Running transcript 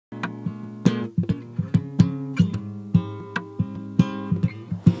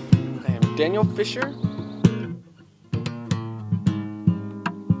Daniel Fisher.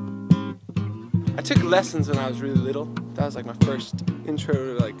 I took lessons when I was really little. That was like my first intro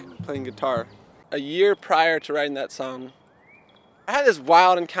to like playing guitar. A year prior to writing that song, I had this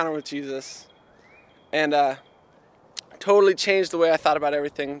wild encounter with Jesus, and totally changed the way I thought about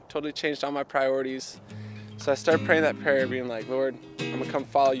everything, totally changed all my priorities. So I started praying that prayer, being like, Lord, I'm gonna come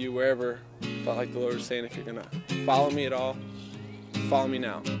follow you wherever. I felt like the Lord was saying, if you're gonna follow me at all, follow me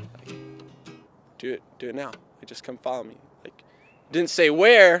now. Like, do it now. Like, just come follow me. Like, didn't say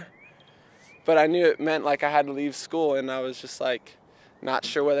where, but I knew it meant like I had to leave school, and I was just like, not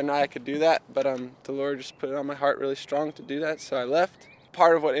sure whether or not I could do that, but the Lord just put it on my heart really strong to do that, so I left.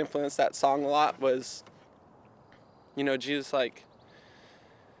 Part of what influenced that song a lot was, you know, Jesus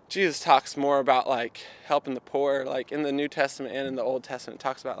talks more about like helping the poor, like in the New Testament and in the Old Testament, it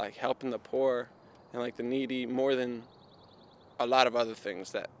talks about like helping the poor and like the needy more than a lot of other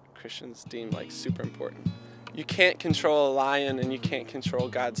things that Christians deem like super important. You can't control a lion and you can't control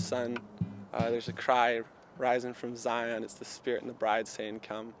God's son. There's a cry rising from Zion. It's the Spirit and the bride saying,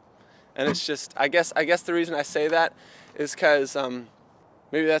 come. And it's just, I guess the reason I say that is because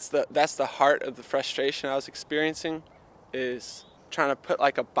maybe that's the heart of the frustration I was experiencing, is trying to put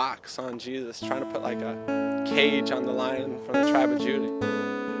like a box on Jesus, trying to put like a cage on the lion from the tribe of Judah.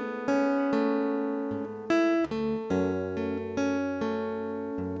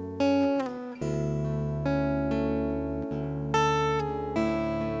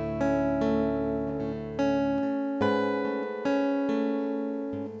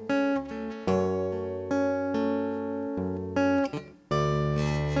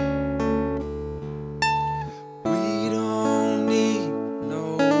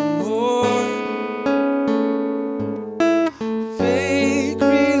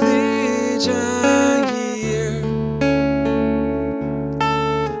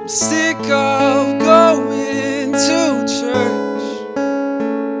 Sick of going to church.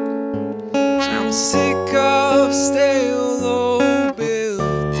 I'm sick of stale old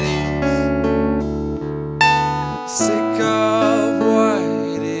buildings. Sick of what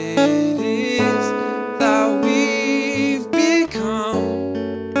it is that we've become.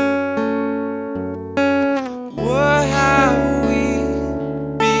 What have we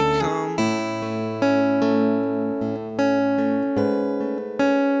become?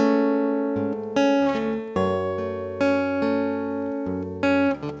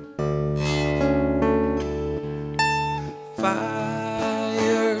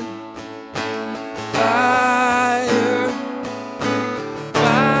 Fire, fire,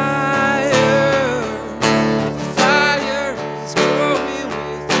 fire, fire is growing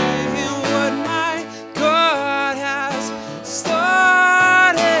within what my God has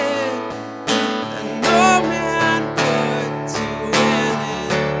started, and no man put to an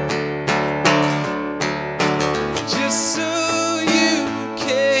end, just so you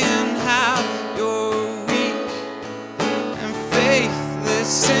can have your faithless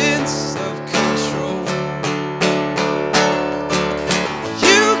sense of control.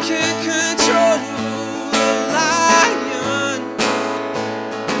 You can control the lion,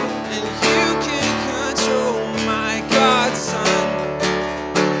 and you can control my God's son.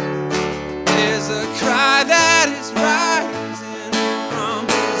 There's a cry that is rising from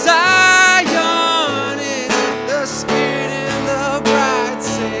Zion. It's the Spirit and the bride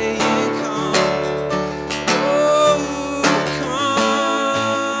saying, come.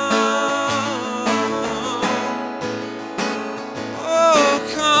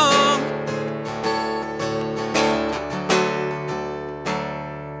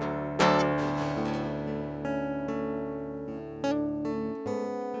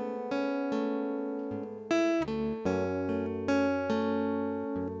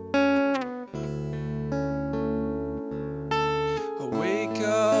 Awake,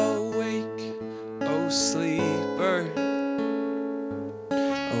 awake, oh sleeper.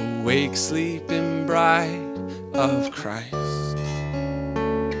 Awake, sleeping bride of Christ.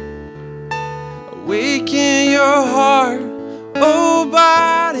 Awake in your heart.